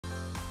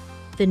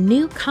The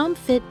new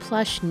Com-fit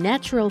Plush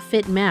Natural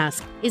Fit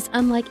mask is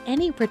unlike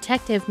any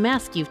protective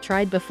mask you've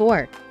tried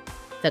before.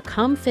 The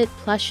Com-fit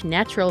Plush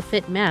Natural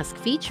Fit mask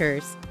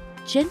features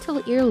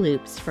gentle ear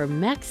loops for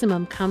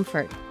maximum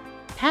comfort,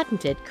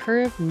 patented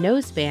curved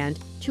noseband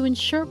to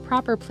ensure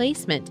proper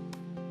placement,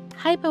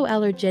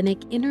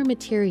 hypoallergenic inner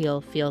material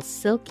feels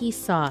silky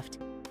soft,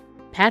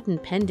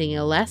 patent-pending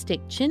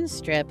elastic chin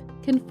strip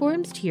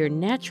conforms to your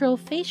natural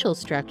facial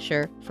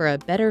structure for a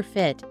better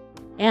fit,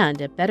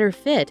 and a better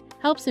fit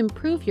helps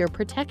improve your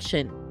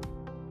protection.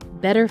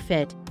 Better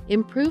fit,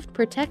 improved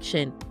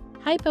protection,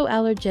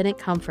 hypoallergenic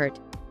comfort.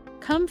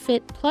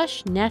 Com-fit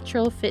Plush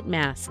Natural Fit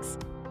masks.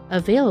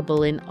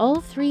 Available in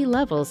all 3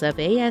 levels of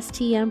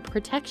ASTM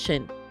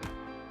protection.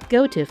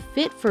 Go to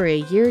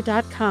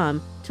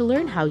fitforayear.com to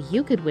learn how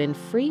you could win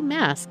free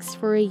masks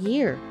for a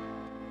year.